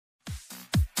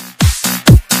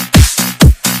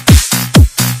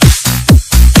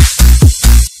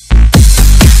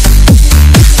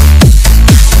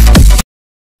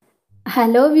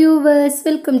Hello viewers,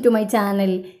 welcome to my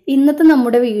channel. ഇന്നത്തെ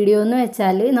നമ്മുടെ video എന്ന്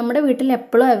വെച്ചാൽ നമ്മുടെ വീട്ടിൽ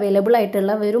എപ്പോഴും അവൈലബിൾ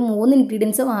ആയിട്ടുള്ള വെറും 3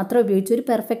 ഇൻഗ്രീഡിയൻസ് മാത്രം ഉപയോഗിച്ച് ഒരു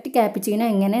പെർഫെക്റ്റ് കാപ്പിച്ചീനോ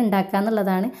എങ്ങനെ ഉണ്ടാക്കുക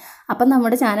എന്നുള്ളതാണ്. അപ്പം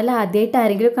നമ്മുടെ ചാനൽ ആദ്യമായിട്ട്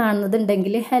ആരെങ്കിലും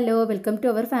കാണുന്നതുണ്ടെങ്കിൽ hello, welcome to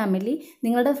our family.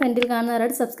 നിങ്ങളുടെ ഫ്രണ്ടിൽ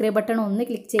കാണുന്നവരുടെ സബ്സ്ക്രൈബ് ബട്ടൺ ഒന്ന്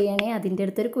ക്ലിക്ക് ചെയ്യണേ. അതിൻ്റെ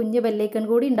അടുത്തൊരു കുഞ്ഞ് ബെല്ലൈക്കൺ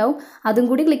കൂടി ഉണ്ടാവും, അതും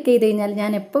കൂടി ക്ലിക്ക് ചെയ്ത് കഴിഞ്ഞാൽ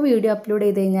ഞാൻ എപ്പോൾ വീഡിയോ അപ്ലോഡ്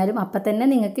ചെയ്ത് കഴിഞ്ഞാലും അപ്പം തന്നെ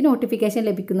നിങ്ങൾക്ക് നോട്ടിഫിക്കേഷൻ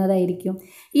ലഭിക്കുന്നതായിരിക്കും.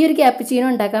 ഈ ഒരു കാപ്പിച്ചീനോ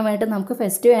ഉണ്ടാക്കാൻ വേണ്ടി നമുക്ക്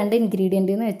ഫസ്റ്റ് വേണ്ട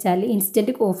ഇൻഗ്രീഡിയൻ്റ് എന്ന് വെച്ചാൽ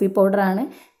ഇൻസ്റ്റൻറ്റ് കോഫി പൗഡറാണ്.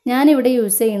 ഞാനിവിടെ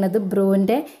യൂസ് ചെയ്യുന്നത്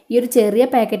ബ്രൂവിൻ്റെ ഈ ഒരു ചെറിയ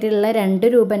പാക്കറ്റിലുള്ള 2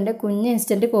 രൂപൻ്റെ കുഞ്ഞ്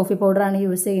ഇൻസ്റ്റൻറ്റ് കോഫി പൗഡറാണ്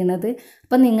യൂസ് ചെയ്യുന്നത്.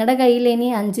 അപ്പം നിങ്ങളുടെ കയ്യിൽ ഇനി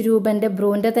 5 രൂപൻ്റെ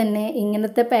ബ്രൂവിൻ്റെ തന്നെ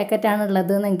ഇങ്ങനത്തെ പാക്കറ്റാണ്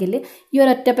ഉള്ളതെന്നെങ്കിൽ ഈ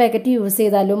ഒരൊറ്റ പാക്കറ്റ് യൂസ്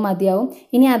ചെയ്താലും മതിയാവും.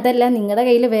 ഇനി അതല്ല, നിങ്ങളുടെ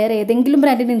കയ്യിൽ വേറെ ഏതെങ്കിലും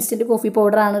ബ്രാൻഡിൻ്റെ ഇൻസ്റ്റൻറ്റ് കോഫി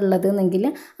പൗഡറാണ് ഉള്ളതെന്നെങ്കിൽ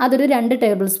അതൊരു 2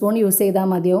 ടേബിൾ സ്പൂൺ യൂസ് ചെയ്താൽ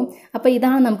മതിയാവും. അപ്പോൾ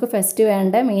ഇതാണ് നമുക്ക് ഫസ്റ്റ്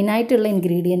വേണ്ട മെയിനായിട്ടുള്ള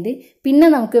ഇൻഗ്രീഡിയൻറ്റ്. പിന്നെ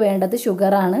നമുക്ക് വേണ്ടത്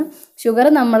ഷുഗറാണ്. ഷുഗർ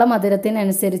നമ്മളെ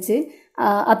മധുരത്തിനനുസരിച്ച്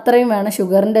അത്രയും വേണം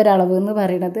ഷുഗറിൻ്റെ ഒരു അളവ് എന്ന്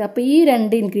പറയുന്നത്. അപ്പോൾ ഈ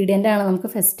 2 ഇൻഗ്രീഡിയൻ്റാണ് നമുക്ക്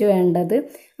ഫസ്റ്റ് വേണ്ടത്.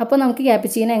 അപ്പോൾ നമുക്ക്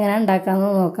കാപ്പിച്ചീനോ എങ്ങനെയാണ്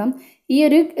ഉണ്ടാക്കാമെന്ന് നോക്കാം. ഈ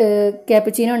ഒരു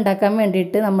കാപ്പിച്ചീനോ ഉണ്ടാക്കാൻ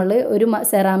വേണ്ടിയിട്ട് നമ്മൾ ഒരു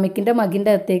സെറാമിക്കിൻ്റെ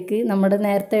മഗിൻ്റെ അകത്തേക്ക് നമ്മുടെ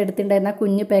നേരത്തെ എടുത്തിട്ടുണ്ടായിരുന്ന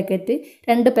കുഞ്ഞ് പാക്കറ്റ്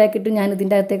 2 പാക്കറ്റ് ഞാൻ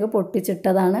ഇതിൻ്റെ അകത്തേക്ക്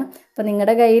പൊട്ടിച്ചിട്ടതാണ്. അപ്പോൾ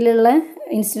നിങ്ങളുടെ കയ്യിലുള്ള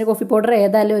ഇൻസ്റ്റൻറ്റ് കോഫി പൗഡർ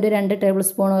ഏതായാലും ഒരു 2 ടേബിൾ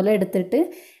സ്പൂൺ പോലെ എടുത്തിട്ട്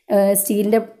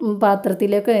സ്റ്റീലിൻ്റെ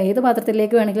പാത്രത്തിലേക്ക്, ഏത്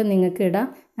പാത്രത്തിലേക്ക് വേണമെങ്കിലും നിങ്ങൾക്ക് ഇടാം.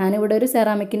 ഞാനിവിടെ ഒരു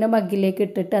സെറാമിക്കിൻ്റെ മഗ്ഗിലേക്ക്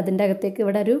ഇട്ടിട്ട് അതിൻ്റെ അകത്തേക്ക്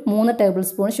ഇവിടെ ഒരു 3 ടേബിൾ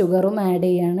സ്പൂൺ ഷുഗറും ആഡ്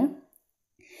ചെയ്യാണ്.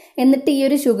 എന്നിട്ട് ഈ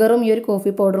ഒരു ഷുഗറും ഈ ഒരു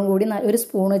കോഫി പൗഡറും കൂടി ഒരു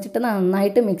സ്പൂൺ വെച്ചിട്ട്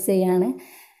നന്നായിട്ട് മിക്സ് ചെയ്യാണ്.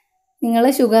 നിങ്ങൾ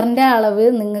ഷുഗറിൻ്റെ അളവ്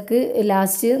നിങ്ങൾക്ക്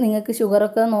ലാസ്റ്റ് നിങ്ങൾക്ക്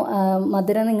ഷുഗറൊക്കെ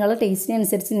മധുരം നിങ്ങളുടെ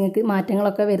ടേസ്റ്റിനനുസരിച്ച് നിങ്ങൾക്ക്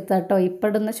മാറ്റങ്ങളൊക്കെ വരുത്താം കേട്ടോ. ഇപ്പോൾ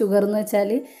ഇടുന്ന ഷുഗർ എന്ന്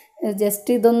വെച്ചാൽ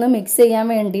ജസ്റ്റ് ഇതൊന്ന് മിക്സ് ചെയ്യാൻ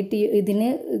വേണ്ടിയിട്ട്, ഇതിന്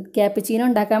കാപ്പിച്ചീനോ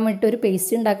ഉണ്ടാക്കാൻ വേണ്ടിയിട്ട് ഒരു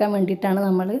പേസ്റ്റ് ഉണ്ടാക്കാൻ വേണ്ടിയിട്ടാണ്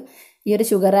നമ്മൾ ഈ ഒരു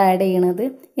ഷുഗർ ആഡ് ചെയ്യണത്.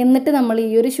 എന്നിട്ട് നമ്മൾ ഈ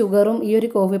ഒരു ഷുഗറും ഈ ഒരു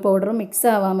കോഫി പൗഡറും മിക്സ്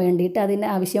ആവാൻ വേണ്ടിയിട്ട് അതിന്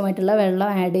ആവശ്യമായിട്ടുള്ള വെള്ളം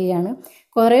ആഡ് ചെയ്യാണ്.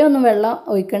 കുറേ ഒന്നും വെള്ളം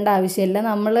ഒഴിക്കേണ്ട ആവശ്യമില്ല.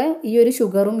 നമ്മൾ ഈ ഒരു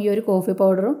ഷുഗറും ഈ ഒരു കോഫി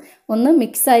പൗഡറും ഒന്ന്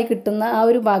മിക്സായി കിട്ടുന്ന ആ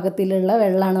ഒരു ഭാഗത്തിലുള്ള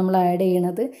വെള്ളമാണ് നമ്മൾ ആഡ്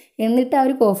ചെയ്യണത്. എന്നിട്ട് ആ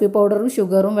ഒരു കോഫി പൗഡറും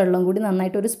ഷുഗറും വെള്ളവും കൂടി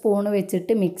നന്നായിട്ട് ഒരു സ്പൂൺ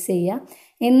വെച്ചിട്ട് മിക്സ് ചെയ്യുക.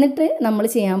 എന്നിട്ട് നമ്മൾ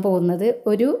ചെയ്യാൻ പോകുന്നത്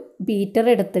ഒരു ബീറ്റർ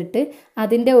എടുത്തിട്ട്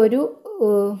അതിൻ്റെ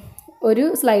ഒരു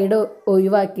സ്ലൈഡ്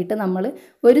ഒഴിവാക്കിയിട്ട് നമ്മൾ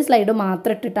ഒരു സ്ലൈഡ്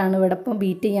മാത്രം ഇട്ടിട്ടാണ് ഇവിടെ ഇപ്പം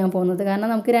ബീറ്റ് ചെയ്യാൻ പോകുന്നത്. കാരണം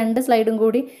നമുക്ക് 2 സ്ലൈഡും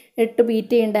കൂടി ഇട്ട്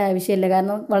ബീറ്റ് ചെയ്യേണ്ട ആവശ്യമില്ല.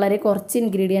 കാരണം വളരെ കുറച്ച്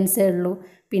ഇൻഗ്രീഡിയൻസേ ഉള്ളൂ.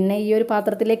 പിന്നെ ഈ ഒരു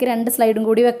പാത്രത്തിലേക്ക് 2 സ്ലൈഡും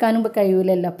കൂടി വെക്കാനും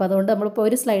കഴിയില്ലല്ലോ. അപ്പോൾ അതുകൊണ്ട് നമ്മളിപ്പോൾ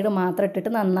ഒരു സ്ലൈഡ് മാത്രം ഇട്ടിട്ട്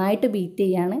നന്നായിട്ട് ബീറ്റ്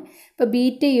ചെയ്യാണ്. ഇപ്പോൾ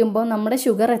ബീറ്റ് ചെയ്യുമ്പോൾ നമ്മുടെ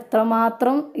ഷുഗർ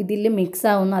എത്രമാത്രം ഇതിൽ മിക്സ്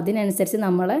ആവുന്നു അതിനനുസരിച്ച്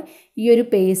നമ്മൾ ഈ ഒരു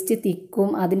പേസ്റ്റ് തിക്കും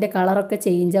അതിൻ്റെ കളറൊക്കെ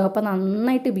ചേഞ്ച് ആവും. അപ്പോൾ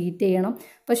നന്നായിട്ട് ബീറ്റ് ചെയ്യണം.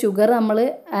 അപ്പോൾ ഷുഗർ നമ്മൾ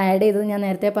ആഡ് ചെയ്തത് ഞാൻ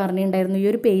നേരത്തെ പറഞ്ഞിട്ടുണ്ടായിരുന്നു. ഈ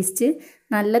ഒരു പേസ്റ്റ്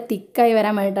നല്ല തിക്കായി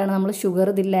വരാൻ വേണ്ടിയിട്ടാണ് നമ്മൾ ഷുഗർ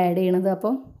ഇതിൽ ആഡ് ചെയ്യണത്.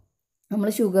 അപ്പോൾ നമ്മൾ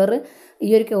ഷുഗർ ഈ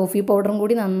ഒരു കോഫി പൗഡറും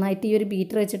കൂടി നന്നായിട്ട് ഈ ഒരു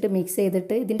ബീറ്റർ വെച്ചിട്ട് മിക്സ്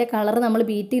ചെയ്തിട്ട് ഇതിൻ്റെ കളർ നമ്മൾ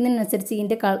ബീറ്റ് ചെയ്യുന്നതിനനുസരിച്ച്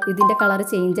ഇതിൻ്റെ കളർ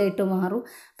ചേഞ്ച് ആയിട്ട് മാറും.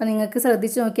 അപ്പോൾ നിങ്ങൾക്ക്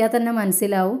ശ്രദ്ധിച്ച് നോക്കിയാൽ തന്നെ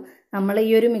മനസ്സിലാവും നമ്മൾ ഈ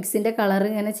ഒരു മിക്സിൻ്റെ കളർ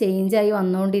ഇങ്ങനെ ചേഞ്ചായി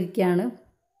വന്നുകൊണ്ടിരിക്കുകയാണ്.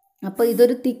 അപ്പോൾ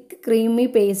ഇതൊരു തിക്ക് ക്രീമി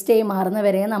പേസ്റ്റായി മാറുന്ന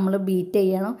വരെ നമ്മൾ ബീറ്റ്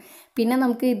ചെയ്യണം. പിന്നെ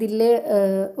നമുക്ക് ഇതിൽ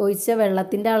ഒഴിച്ച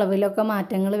വെള്ളത്തിൻ്റെ അളവിലൊക്കെ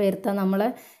മാറ്റങ്ങൾ വരുത്താം. നമ്മൾ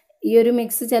ഈ ഒരു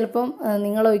മിക്സ് ചിലപ്പം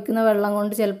നിങ്ങൾ ഒഴിക്കുന്ന വെള്ളം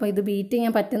കൊണ്ട് ചിലപ്പോൾ ഇത് ബീറ്റ്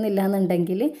ചെയ്യാൻ പറ്റുന്നില്ല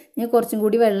എന്നുണ്ടെങ്കിൽ നിങ്ങൾ കുറച്ചും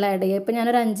കൂടി വെള്ളം ആഡ് ചെയ്യുക. ഇപ്പോൾ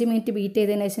ഞാനൊരു 5 മിനിറ്റ് ബീറ്റ്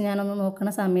ചെയ്തതിന് ശേഷം ഞാനൊന്ന്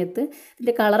നോക്കുന്ന സമയത്ത്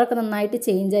ഇതിൻ്റെ കളറൊക്കെ നന്നായിട്ട്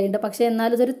ചേഞ്ച് ആയിട്ടുണ്ട്. പക്ഷേ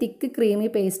എന്നാലും ഇതൊരു തിക്ക് ക്രീമി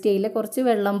പേസ്റ്റ് ചെയ്യില്ല, കുറച്ച്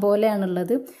വെള്ളം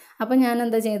പോലെയാണുള്ളത്. അപ്പോൾ ഞാൻ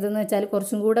എന്താ ചെയ്തതെന്ന് വെച്ചാൽ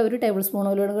കുറച്ചും കൂടെ ഒരു ടേബിൾ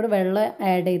സ്പൂണോടും കൂടെ വെള്ളം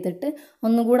ആഡ് ചെയ്തിട്ട്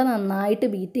ഒന്നും കൂടെ നന്നായിട്ട്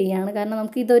ബീറ്റ് ചെയ്യുകയാണ്. കാരണം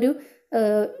നമുക്കിതൊരു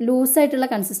ലൂസായിട്ടുള്ള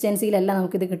കൺസിസ്റ്റൻസിയിലല്ല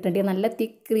നമുക്കിത് കിട്ടേണ്ടത്, നല്ല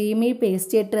തിക്ക് ക്രീമി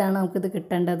പേസ്റ്റ് ആയിട്ടാണ് നമുക്കിത്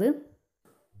കിട്ടേണ്ടത്.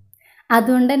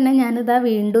 അതുകൊണ്ട് തന്നെ ഞാനിതാ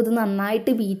വീണ്ടും ഇത്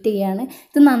നന്നായിട്ട് ബീറ്റ് ചെയ്യാണ്.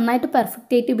 ഇത് നന്നായിട്ട്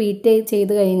പെർഫെക്റ്റായിട്ട് ബീറ്റ്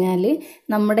ചെയ്ത് കഴിഞ്ഞാൽ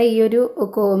നമ്മുടെ ഈ ഒരു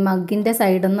മഗ്ഗിൻ്റെ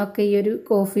സൈഡിൽ നിന്നൊക്കെ ഈ ഒരു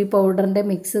കോഫി പൗഡറിൻ്റെ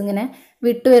മിക്സ് ഇങ്ങനെ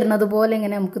വിട്ടു വരുന്നത് പോലെ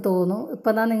ഇങ്ങനെ നമുക്ക് തോന്നും.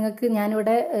 ഇപ്പോൾ അതാ നിങ്ങൾക്ക്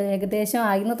ഞാനിവിടെ ഏകദേശം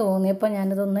ആയിന്ന് തോന്നിയപ്പോൾ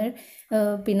ഞാനിതൊന്ന്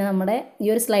പിന്നെ നമ്മുടെ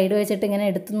ഈ ഒരു സ്ലൈഡ് വെച്ചിട്ട് ഇങ്ങനെ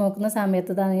എടുത്ത് നോക്കുന്ന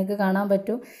സമയത്ത് ഇതാ നിങ്ങൾക്ക് കാണാൻ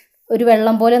പറ്റും ഒരു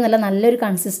വെള്ളം പോലെ നല്ലൊരു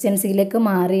കൺസിസ്റ്റൻസിയിലേക്ക്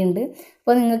മാറിയിട്ടുണ്ട്.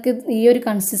 അപ്പോൾ നിങ്ങൾക്ക് ഈ ഒരു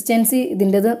കൺസിസ്റ്റൻസി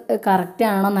ഇതിൻ്റെത് കറക്റ്റ്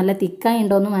ആണോ നല്ല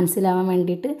തിക്കായിട്ടുണ്ടോ എന്ന് മനസ്സിലാവാൻ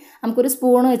വേണ്ടിയിട്ട് നമുക്കൊരു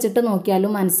സ്പൂൺ വെച്ചിട്ട്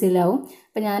നോക്കിയാലും മനസ്സിലാവും.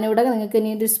 അപ്പോൾ ഞാനിവിടെ നിങ്ങൾക്ക്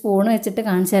ഇനി ഒരു സ്പൂൺ വെച്ചിട്ട്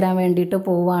കാണിച്ചു തരാൻ വേണ്ടിയിട്ട്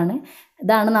പോവുകയാണ്.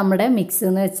 ഇതാണ് നമ്മുടെ മിക്സ്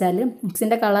എന്ന് വെച്ചാൽ.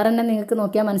 മിക്സിൻ്റെ കളർ തന്നെ നിങ്ങൾക്ക്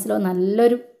നോക്കിയാൽ മനസ്സിലാവും,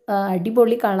 നല്ലൊരു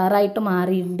അടിപൊളി കളറായിട്ട്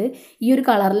മാറിയിട്ടുണ്ട്. ഈ ഒരു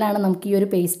കളറിലാണ് നമുക്ക് ഈ ഒരു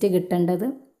പേസ്റ്റ് കിട്ടേണ്ടത്.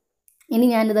 ഇനി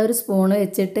ഞാനിത് ഒരു സ്പൂൺ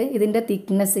വെച്ചിട്ട് ഇതിൻ്റെ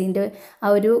തിക്നെസ്, ഇതിൻ്റെ ആ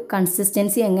ഒരു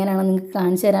കൺസിസ്റ്റൻസി എങ്ങനെയാണെന്ന് നിങ്ങൾക്ക്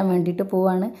കാണിച്ചു തരാൻ വേണ്ടിയിട്ട്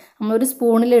പോവാണ്. നമ്മളൊരു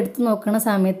സ്പൂണിൽ എടുത്ത് നോക്കുന്ന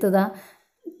സമയത്ത് ഇതാ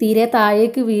തീരെ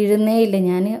താഴേക്ക് വീഴുന്നേ ഇല്ല.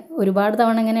 ഞാൻ ഒരുപാട്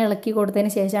തവണ ഇങ്ങനെ ഇളക്കി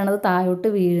കൊടുത്തതിന് ശേഷമാണ് അത് താഴോട്ട്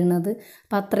വീഴുന്നത്.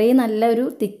 അപ്പോൾ അത്രയും നല്ലൊരു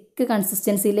തിക്ക് തിക്ക്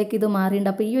കൺസിസ്റ്റൻസിയിലേക്ക് ഇത്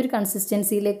മാറിയിട്ടുണ്ട്. അപ്പോൾ ഈ ഒരു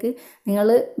കൺസിസ്റ്റൻസിയിലേക്ക് നിങ്ങൾ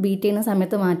ബീറ്റ് ചെയ്യുന്ന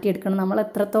സമയത്ത് മാറ്റിയെടുക്കണം. നമ്മൾ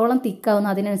എത്രത്തോളം തിക്കാവുന്നു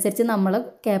അതിനനുസരിച്ച് നമ്മൾ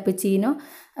ക്യാപ്പുച്ചീനോ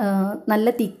നല്ല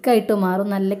തിക്കായിട്ട് മാറും,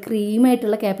 നല്ല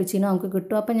ക്രീമായിട്ടുള്ള ക്യാപ്പുച്ചീനോ നമുക്ക്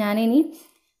കിട്ടും. അപ്പോൾ ഞാനിനി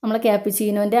നമ്മളെ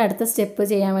ക്യാപ്പുച്ചീനോൻ്റെ അടുത്ത സ്റ്റെപ്പ്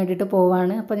ചെയ്യാൻ വേണ്ടിയിട്ട്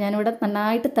പോവാണ്. അപ്പോൾ ഞാനിവിടെ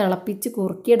നന്നായിട്ട് തിളപ്പിച്ച്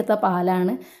കുറുക്കിയെടുത്ത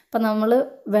പാലാണ്. അപ്പോൾ നമ്മൾ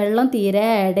വെള്ളം തീരെ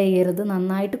ആഡ് ചെയ്യരുത്,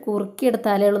 നന്നായിട്ട്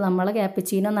കുറുക്കിയെടുത്താലേ ഉള്ളൂ നമ്മളെ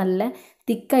ക്യാപ്പുച്ചീനോ നല്ല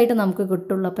തിക്കായിട്ട് നമുക്ക്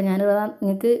കിട്ടുള്ളൂ. അപ്പോൾ ഞാനിവിടെ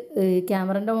നിങ്ങൾക്ക്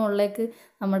ക്യാമറൻ്റെ മുകളിലേക്ക്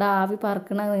നമ്മുടെ ആവി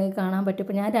പറക്കണത് നിങ്ങൾക്ക് കാണാൻ പറ്റും.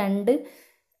 അപ്പോൾ ഞാൻ 2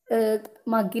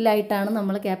 മഗ്ഗിലായിട്ടാണ്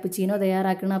നമ്മൾ ക്യാപ്പുച്ചീനോ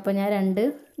തയ്യാറാക്കുന്നത്. അപ്പോൾ ഞാൻ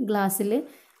 2 ഗ്ലാസ്സിൽ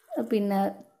പിന്നെ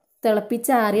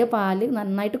തിളപ്പിച്ചാറിയ പാല്,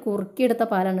 നന്നായിട്ട് കുറുക്കിയെടുത്ത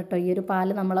പാലാണ് കേട്ടോ. ഈ ഒരു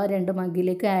പാല് നമ്മൾ 2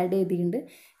 മഗ്ഗിലേക്ക് ആഡ് ചെയ്തിട്ടുണ്ട്.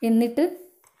 എന്നിട്ട്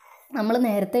നമ്മൾ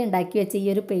നേരത്തെ ഉണ്ടാക്കി വെച്ച ഈ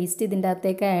ഒരു പേസ്റ്റ് ഇതിൻ്റെ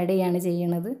അകത്തേക്ക് ആഡ് ചെയ്യാണ്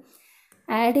ചെയ്യണത്.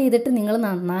 ആഡ് ചെയ്തിട്ട് നിങ്ങൾ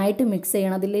നന്നായിട്ട് മിക്സ്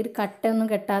ചെയ്യണം. അതിലൊരു കട്ടയൊന്നും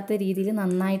കെട്ടാത്ത രീതിയിൽ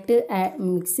നന്നായിട്ട്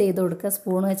മിക്സ് ചെയ്ത് കൊടുക്കുക.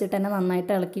 സ്പൂൺ വെച്ചിട്ട് തന്നെ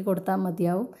നന്നായിട്ട് ഇളക്കി കൊടുത്താൽ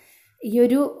മതിയാവും. ഈ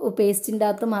ഒരു പേസ്റ്റിൻ്റെ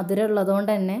അകത്ത് മധുരം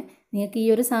ഉള്ളതുകൊണ്ട് തന്നെ നിങ്ങൾക്ക് ഈ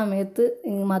ഒരു സമയത്ത്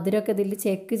മധുരമൊക്കെ ഇതിൽ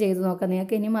ചെക്ക് ചെയ്ത് നോക്കാം.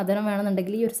 നിങ്ങൾക്ക് ഇനി മധുരം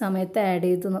വേണമെന്നുണ്ടെങ്കിൽ ഈ ഒരു സമയത്ത് ആഡ്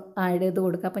ചെയ്ത്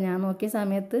കൊടുക്കുക. അപ്പോൾ ഞാൻ നോക്കിയ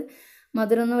സമയത്ത്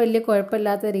മധുരമൊന്നും വലിയ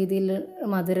കുഴപ്പമില്ലാത്ത രീതിയിൽ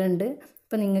മധുരമുണ്ട്.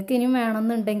 അപ്പോൾ നിങ്ങൾക്ക് ഇനിയും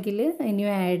വേണമെന്നുണ്ടെങ്കിൽ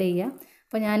ഇനിയും ആഡ് ചെയ്യാം.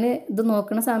 അപ്പോൾ ഞാൻ ഇത്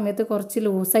നോക്കുന്ന സമയത്ത് കുറച്ച്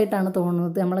ലൂസായിട്ടാണ്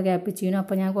തോന്നുന്നത് നമ്മളെ ക്യാപ്പുച്ചീനോ.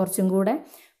 അപ്പോൾ ഞാൻ കുറച്ചും കൂടെ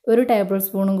 1 ടേബിൾ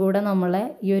സ്പൂണും കൂടെ നമ്മളെ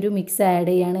ഈ ഒരു മിക്സ്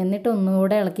ആഡ് ചെയ്യാണ്. എന്നിട്ട്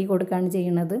ഒന്നുകൂടെ ഇളക്കി കൊടുക്കുകയാണ്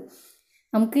ചെയ്യുന്നത്.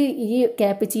 നമുക്ക് ഈ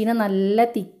ക്യാപ്പുച്ചീനോ നല്ല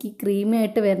തിക്കി ക്രീമി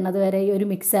ആയിട്ട് വരുന്നത് വരെ ഈ ഒരു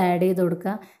മിക്സ് ആഡ് ചെയ്ത്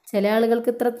കൊടുക്കുക. ചില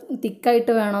ആളുകൾക്ക് ഇത്ര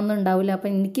തിക്കായിട്ട് വേണമെന്നും ഉണ്ടാവില്ല. അപ്പോൾ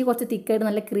എനിക്ക് കുറച്ച് തിക്കായിട്ട്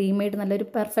നല്ല ക്രീമായിട്ട് നല്ലൊരു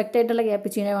പെർഫെക്റ്റ് ആയിട്ടുള്ള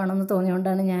ക്യാപ്പുച്ചീനോ വേണമെന്ന്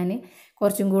തോന്നിയതുകൊണ്ടാണ് ഞാൻ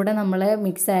കുറച്ചും കൂടെ നമ്മളെ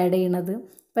മിക്സ് ആഡ് ചെയ്യണത്.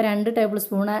 ഇപ്പോൾ 2 ടേബിൾ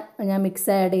സ്പൂൺ ഞാൻ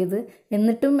മിക്സ് ആഡ് ചെയ്ത്,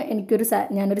 എന്നിട്ടും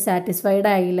ഞാനൊരു സാറ്റിസ്ഫൈഡ്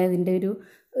ആയില്ല ഇതിൻ്റെ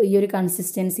ഈ ഒരു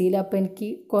കൺസിസ്റ്റൻസിയിൽ. അപ്പോൾ എനിക്ക്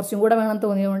കുറച്ചും കൂടെ വേണം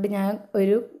തോന്നിയതുകൊണ്ട് ഞാൻ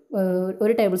ഒരു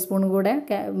ടേബിൾ സ്പൂൺ കൂടെ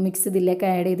മിക്സ് ഇതിലേക്ക്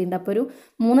ആഡ് ചെയ്തിട്ടുണ്ട്. അപ്പോൾ ഒരു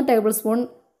 3 ടേബിൾ സ്പൂൺ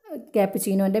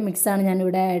ക്യാപ്പുച്ചീനോൻ്റെ മിക്സാണ്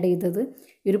ഞാനിവിടെ ആഡ് ചെയ്തത്.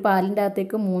 ഈ ഒരു പാലിൻ്റെ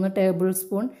അകത്തേക്ക് 3 ടേബിൾ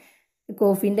സ്പൂൺ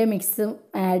കോഫീൻ്റെ മിക്സും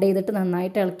ആഡ് ചെയ്തിട്ട്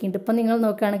നന്നായിട്ട് ഇളക്കിയിട്ട് ഇപ്പം നിങ്ങൾ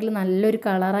നോക്കുകയാണെങ്കിൽ നല്ലൊരു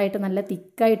കളറായിട്ട് നല്ല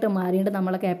തിക്കായിട്ട് മാറിയിട്ട്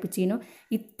നമ്മളെ ക്യാപ്പുച്ചീനോ.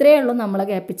 ഇത്രയേ ഉള്ളൂ നമ്മളെ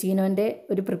ക്യാപ്പുച്ചീനോൻ്റെ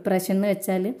ഒരു പ്രിപ്പറേഷൻ എന്ന്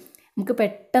വെച്ചാൽ. നമുക്ക്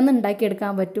പെട്ടെന്ന്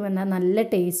ഉണ്ടാക്കിയെടുക്കാൻ പറ്റും, എന്നാൽ നല്ല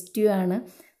ടേസ്റ്റിയുമാണ്.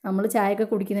 നമ്മൾ ചായയൊക്കെ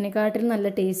കുടിക്കുന്നതിനെക്കാട്ടിലും നല്ല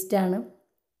ടേസ്റ്റാണ്.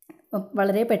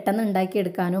 വളരെ പെട്ടെന്ന്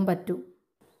ഉണ്ടാക്കിയെടുക്കാനും പറ്റും.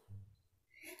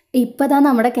 ഇപ്പോൾ ഇതാ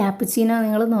നമ്മുടെ ക്യാപ്പുച്ചീനോ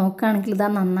നിങ്ങൾ നോക്കുകയാണെങ്കിൽ ഇതാ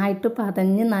നന്നായിട്ട്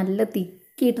പതഞ്ഞ് നല്ല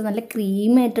തിക്കായിട്ട് നല്ല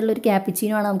ക്രീമായിട്ടുള്ളൊരു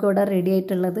ക്യാപ്പുച്ചീനോ ആണ് നമുക്ക് ഇവിടെ റെഡി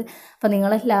ആയിട്ടുള്ളത്. അപ്പോൾ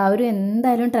നിങ്ങളെല്ലാവരും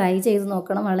എന്തായാലും ട്രൈ ചെയ്ത്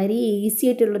നോക്കണം. വളരെ ഈസി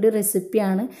ആയിട്ടുള്ളൊരു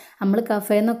റെസിപ്പിയാണ്. നമ്മൾ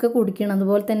കഫേയിൽ നിന്നൊക്കെ കുടിക്കണം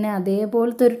അതുപോലെ തന്നെ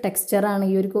അതേപോലത്തെ ഒരു ടെക്സ്ചറാണ്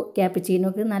ഈ ഒരു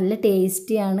ക്യാപ്പുച്ചീനോക്ക്. നല്ല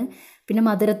ടേസ്റ്റിയാണ്. പിന്നെ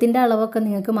മധുരത്തിൻ്റെ അളവൊക്കെ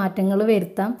നിങ്ങൾക്ക് മാറ്റങ്ങൾ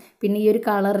വരുത്താം. പിന്നെ ഈ ഒരു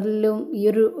കളറിലും ഈ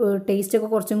ഒരു ടേസ്റ്റൊക്കെ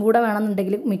കുറച്ചും കൂടെ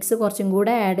വേണമെന്നുണ്ടെങ്കിൽ മിക്സ് കുറച്ചും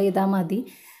കൂടെ ആഡ് ചെയ്താൽ മതി.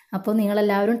 അപ്പോൾ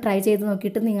നിങ്ങളെല്ലാവരും ട്രൈ ചെയ്ത്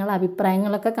നോക്കിയിട്ട് നിങ്ങളുടെ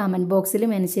അഭിപ്രായങ്ങളൊക്കെ കമൻറ്റ് ബോക്സിൽ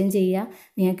മെൻഷൻ ചെയ്യുക.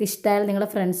 നിങ്ങൾക്ക് ഇഷ്ടമായാൽ നിങ്ങളുടെ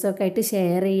ഫ്രണ്ട്സൊക്കെ ആയിട്ട്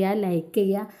ഷെയർ ചെയ്യുക, ലൈക്ക്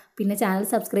ചെയ്യുക. പിന്നെ ചാനൽ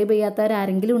സബ്സ്ക്രൈബ് ചെയ്യാത്തവർ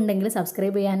ആരെങ്കിലും ഉണ്ടെങ്കിൽ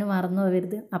സബ്സ്ക്രൈബ് ചെയ്യാനും മറന്നു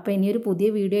പോകരുത്. അപ്പോൾ ഇനിയൊരു പുതിയ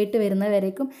വീഡിയോ ആയിട്ട്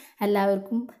വരുന്നവരേക്കും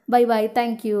എല്ലാവർക്കും ബൈ ബൈ.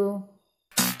 താങ്ക്